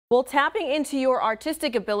Well, tapping into your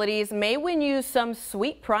artistic abilities may win you some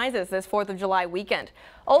sweet prizes this 4th of July weekend.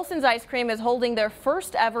 Olson's Ice Cream is holding their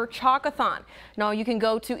first ever Chalk-A-Thon. Now you can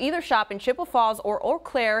go to either shop in Chippewa Falls or Eau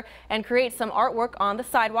Claire and create some artwork on the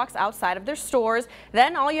sidewalks outside of their stores.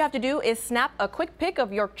 Then all you have to do is snap a quick pic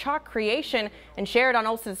of your chalk creation and share it on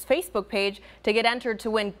Olson's Facebook page to get entered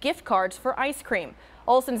to win gift cards for ice cream.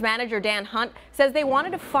 Olson's manager Dan Hunt says they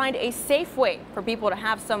wanted to find a safe way for people to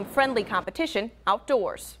have some friendly competition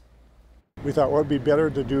outdoors. We thought what would be better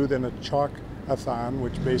to do than a Chalk-A-Thon,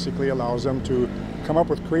 which basically allows them to come up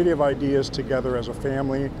with creative ideas together as a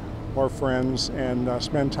family or friends and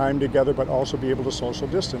spend time together, but also be able to social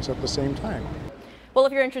distance at the same time. Well,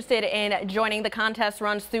 if you're interested in joining, the contest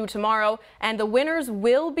runs through tomorrow and the winners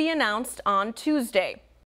will be announced on Tuesday.